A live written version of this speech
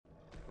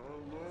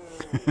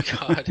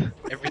God,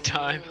 every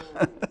time.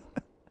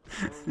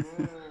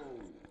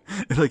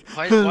 It's like,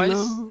 Why, why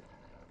does hello.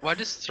 why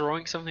does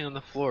throwing something on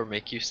the floor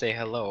make you say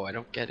hello? I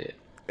don't get it.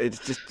 It's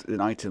just an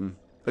item.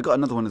 I got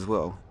another one as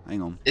well.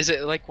 Hang on. Is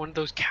it like one of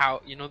those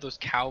cow, those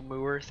cow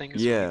mooer things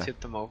when you Yeah. tip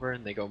them over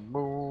and they go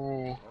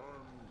moo?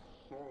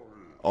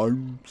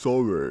 I'm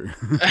sorry.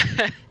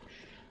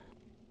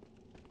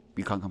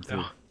 You can't come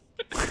No,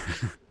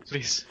 through.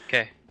 please.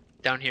 Okay,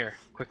 down here,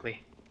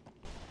 quickly.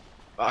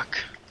 Fuck.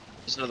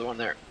 There's another one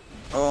there.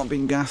 Oh, I'm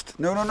being gassed.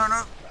 No, no, no,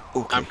 no.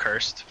 Okay. I'm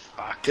cursed.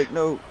 Fuck. Jake,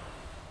 no.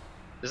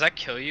 Does that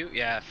kill you?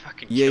 Yeah, it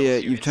fucking Yeah, kills yeah,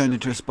 you you've turned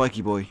into a instantly.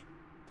 spiky boy.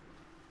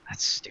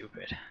 That's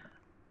stupid.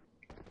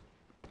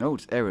 Oh,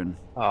 it's Aaron.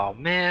 Oh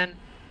man.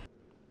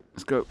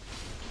 Let's go.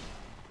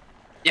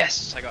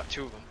 Yes, I got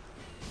 2 of them.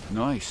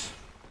 Nice.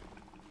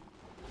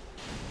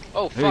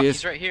 Oh There fuck, he is.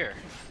 he's right here.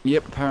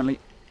 Yep, apparently.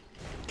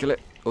 Kill it.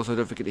 Also,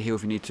 don't forget to heal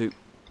if you need to.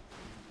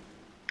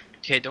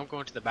 Okay, don't go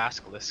into the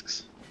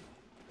basilisks.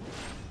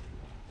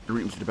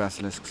 Root into the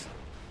basilisks.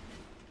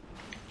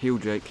 Heal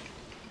Jake.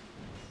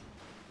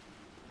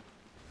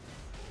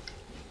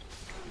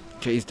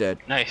 Okay, he's dead.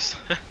 Nice.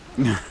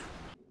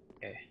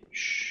 Okay,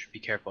 shh, be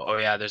careful. Oh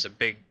yeah, there's a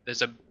big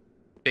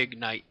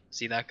knight.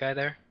 See that guy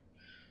there?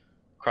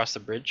 Across the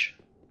bridge?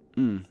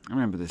 I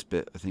remember this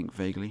bit, I think,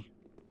 vaguely.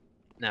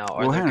 Now,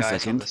 are Well, there hang on a guys on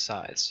second. the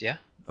sides? Yeah?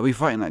 Are we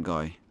fighting that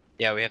guy?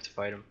 Yeah, we have to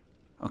fight him.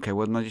 Okay,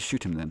 well, then I just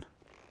shoot him then.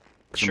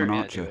 'Cause Sure, I'm an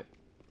yeah, archer. do it.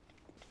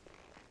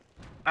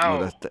 Oh, Ow!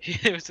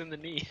 that's It was in the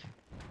knee.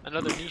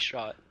 Another knee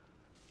shot.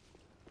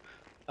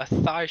 A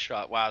thigh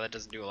shot. Wow, that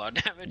doesn't do a lot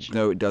of damage.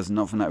 No, it does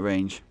not from that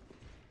range.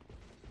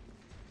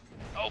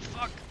 Oh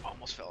fuck!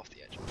 Almost fell off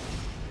the edge.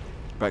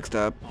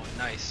 Backstab. Oh,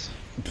 nice.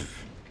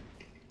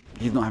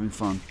 He's not having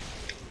fun.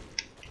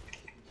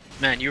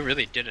 Man, you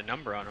really did a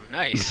number on him.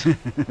 Nice.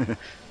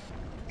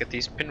 Get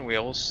these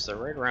pinwheels. They're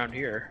right around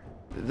here.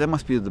 There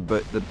must be the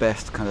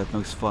best, kind of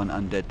most fun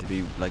undead to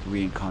be like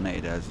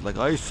reincarnated as. Like,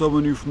 I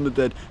summon you from the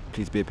dead.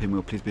 Please be a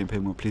pinwheel. Please be a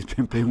pinwheel. Please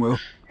be a pinwheel.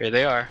 Here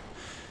they are.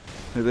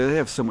 They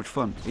have so much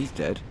fun. He's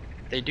dead.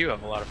 They do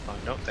have a lot of fun,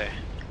 don't they?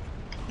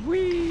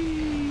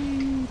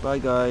 Whee! Bye,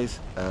 guys.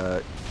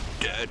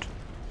 Dead.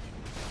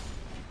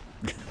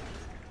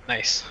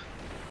 Nice.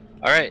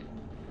 Alright.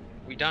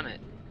 We done it.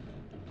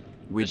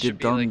 We This should did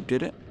be done. like-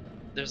 Did it?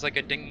 There's like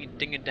a ding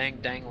a dang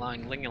dang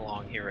lang ling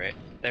along here right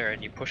there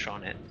and you push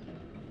on it.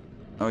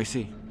 Oh, I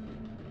see.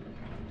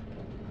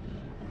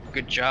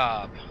 Good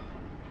job.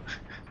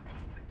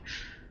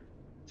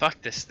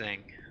 Fuck this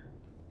thing.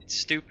 It's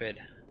stupid.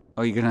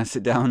 Oh, you're gonna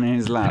sit down in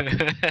his lap.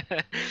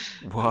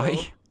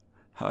 Why?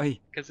 Hi.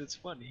 Because it's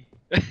funny.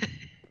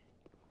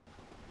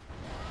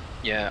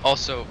 Yeah,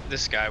 also,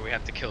 this guy, we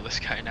have to kill this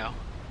guy now.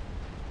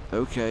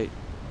 Okay.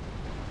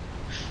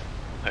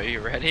 Are you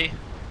ready?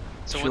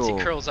 So once he Sure.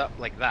 curls up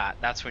like that,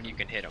 that's when you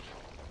can hit him.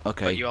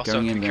 Okay. But you also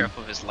Going have to in be then.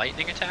 careful of his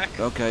lightning attack.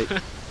 Okay.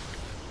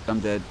 I'm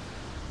dead.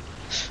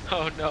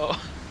 Oh no.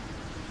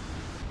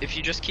 If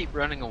you just keep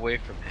running away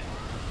from him.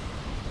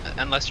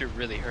 Unless you're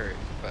really hurt,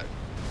 but...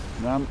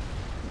 Well,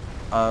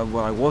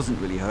 I wasn't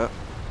really hurt,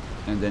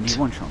 and then he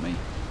one-shot me.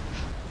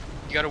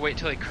 You gotta wait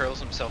till he curls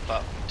himself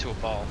up to a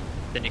ball,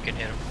 then you can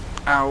hit him.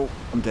 Ow!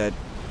 I'm dead.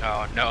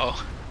 Oh no.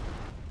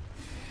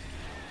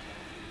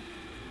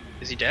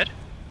 Is he dead?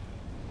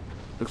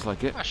 Looks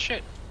like it. Oh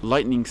shit.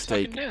 Lightning fucking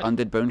stake, dead.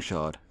 undead bone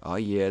shard. Oh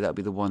yeah, that'll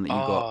be the one that you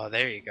got. Oh,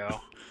 there you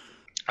go.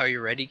 Are you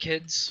ready,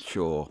 kids?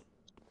 Sure,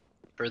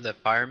 For the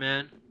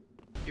fireman?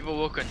 You've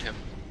awoken him.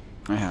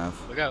 I have.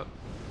 Look out.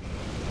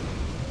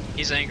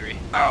 He's angry.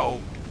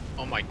 Ow!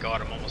 Oh my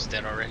god, I'm almost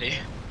dead already.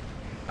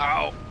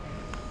 Ow!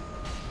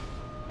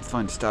 It's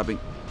fine, stabbing.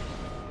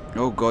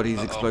 Oh god, he's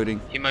Uh-oh.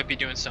 exploding. He might be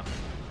doing something.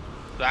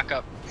 Back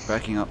up.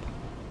 Backing up.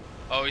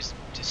 Oh, he's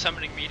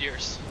summoning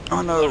meteors. Oh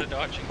A no! lot of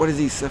dodging. What is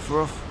he,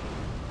 Sephiroth?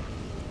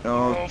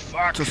 Oh Oh,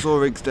 fuck.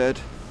 Tosorig's dead.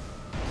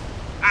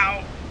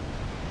 Ow!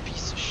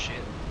 Piece of shit.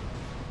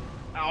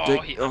 Oh,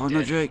 Jake. Oh I'm no,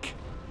 dead. Jake.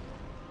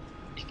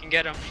 You can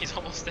get him. He's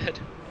almost dead.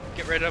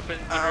 Get right up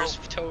under Ow. his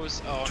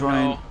toes. Oh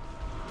Trying. no.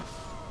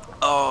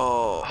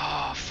 Oh!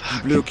 Oh He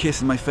fuck. blew a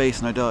kiss in my face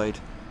and I died.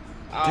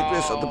 Take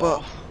this up the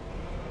butt.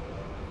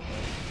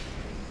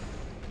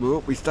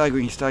 Whoa, he's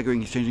staggering,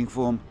 he's changing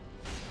form.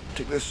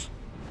 Take this.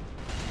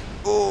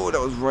 Oh, that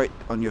was right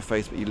on your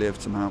face, but you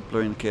lived somehow.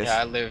 Blowing a kiss.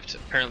 Yeah, I lived.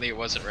 Apparently it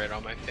wasn't right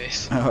on my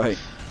face. Alright.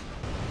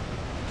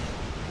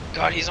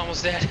 God, he's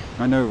almost dead.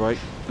 I know, right?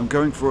 I'm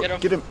going for it. Get him.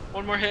 Get him.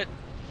 One more hit.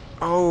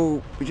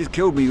 Oh, he just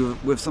killed me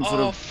with some sort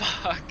Oh of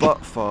fuck.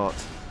 butt fart.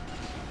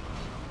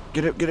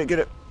 Get it, get it, get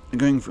it. I'm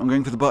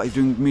going for the butt. He's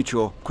doing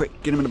meteor.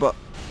 Quick, get him in the butt.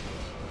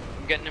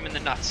 I'm getting him in the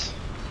nuts.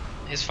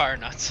 His fire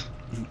nuts.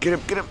 Get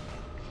him, get him.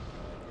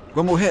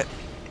 One more hit.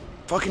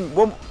 Fucking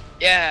one.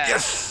 Yeah.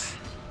 Yes.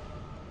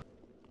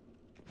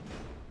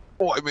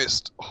 Oh, I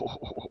missed.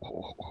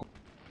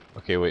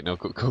 Okay, wait, no,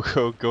 go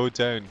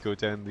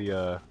down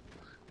the,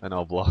 and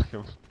I'll block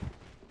him.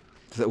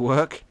 Does that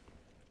work?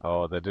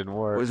 Oh, that didn't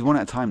work. Well, it's one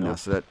at a time now, Nope.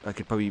 so that I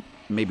could probably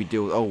maybe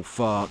deal with. Oh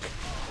fuck.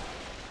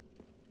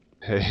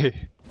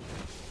 Hey.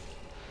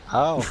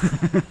 How?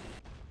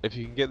 If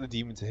you can get the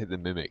demon to hit the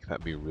mimic,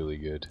 that'd be really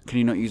good. Can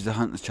you not use the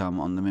hunter's charm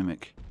on the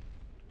mimic?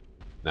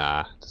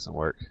 Nah, doesn't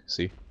work.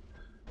 See?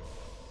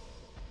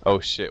 Oh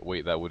shit,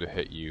 wait, that would have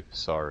hit you.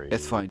 Sorry.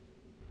 It's fine.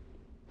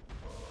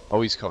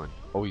 Oh, he's coming.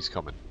 Oh, he's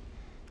coming.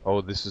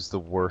 Oh, this is the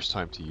worst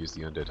time to use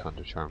the undead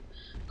hunter charm.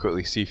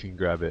 Quickly see if you can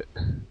grab it.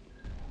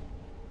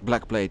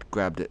 Black Blade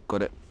grabbed it.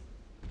 Got it.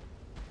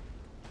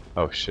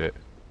 Oh shit.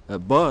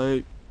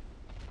 Bye.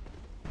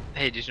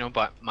 Hey, did you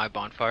know my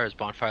bonfire is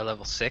bonfire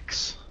level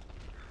 6?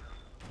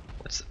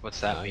 What's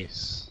that mean?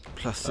 Nice.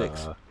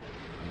 +6.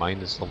 Mine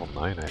is level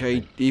 9, I Okay,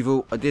 think.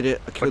 Evil, I did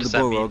it. I killed does the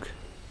that mean? Borog. Are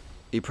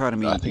you proud of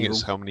me, I think Evil?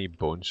 it's how many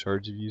bone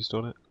shards you've used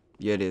on it.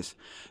 Yeah, it is.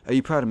 Are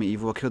you proud of me,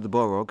 Evil? I killed the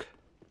Borog.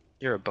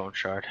 You're a bone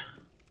shard.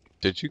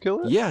 Did you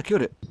kill it? Yeah, I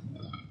killed it. Do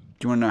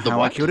you want to know The how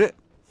what? I killed it?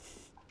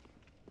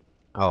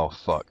 Oh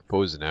fuck,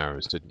 bows and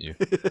arrows, didn't you?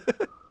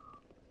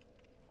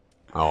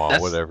 Oh,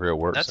 That's- whatever, it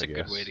works, That's I a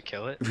guess. good way to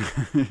kill it.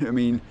 I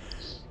mean,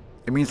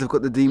 it means I've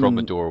got the demon. From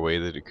a doorway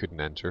that it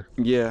couldn't enter.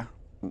 Yeah.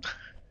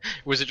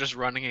 Was it just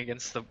running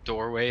against the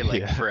doorway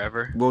like Yeah.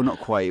 forever? Well, not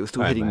quite. It was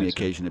still I hitting me imagine.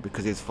 occasionally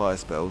because it's fire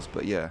spells,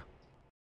 but yeah.